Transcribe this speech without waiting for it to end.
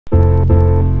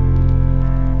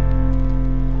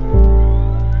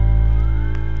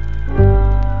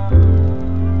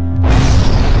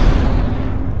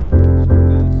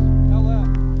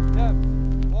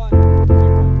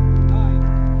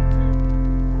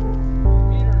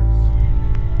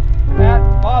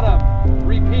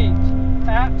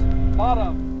at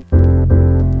bottom.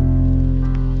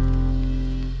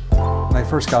 When I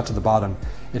first got to the bottom,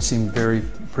 it seemed very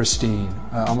pristine,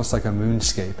 almost like a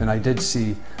moonscape, and I did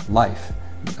see life.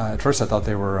 At first I thought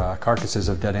they were carcasses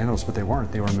of dead animals, but they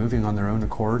weren't. They were moving on their own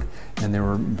accord, and they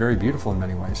were very beautiful in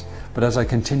many ways. But as I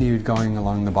continued going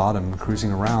along the bottom,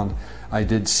 cruising around, I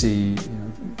did see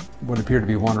what appeared to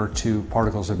be one or two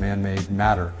particles of man-made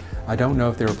matter. I don't know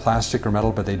if they were plastic or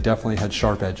metal, but they definitely had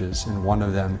sharp edges, and one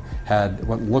of them had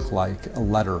what looked like a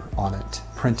letter on it,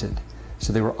 printed.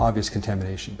 So they were obvious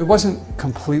contamination. It wasn't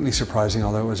completely surprising,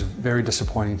 although it was very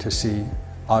disappointing to see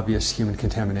obvious human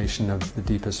contamination of the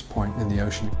deepest point in the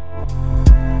ocean.